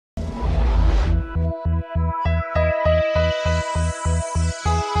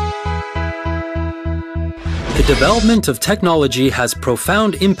The development of technology has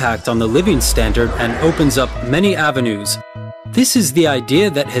profound impact on the living standard and opens up many avenues. This is the idea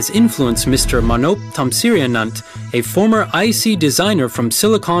that has influenced Mr. Manop Tamsirianant, a former IC designer from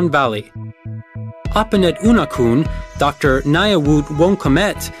Silicon Valley. Apinet Unakun, Dr. Nayawut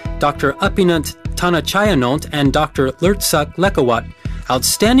Wonkamet, Dr. Apinat Tanachayanont, and Dr. Lertsak Lekawat,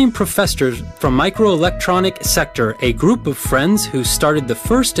 outstanding professors from microelectronic sector, a group of friends who started the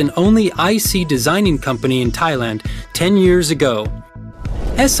first and only IC designing company in Thailand 10 years ago.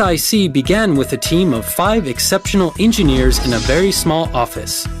 SIC began with a team of 5 exceptional engineers in a very small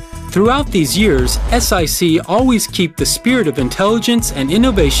office. Throughout these years, SIC always keep the spirit of intelligence and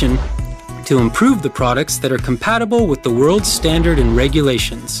innovation to improve the products that are compatible with the world's standard and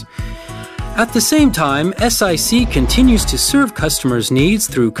regulations. At the same time, SIC continues to serve customers' needs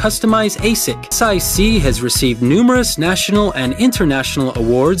through customized ASIC. SIC has received numerous national and international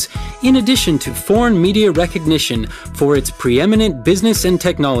awards in addition to foreign media recognition for its preeminent business and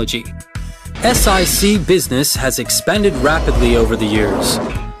technology. SIC business has expanded rapidly over the years.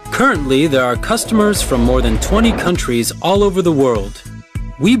 Currently, there are customers from more than 20 countries all over the world.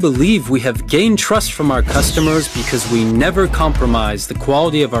 We believe we have gained trust from our customers because we never compromise the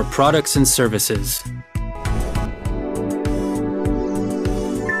quality of our products and services.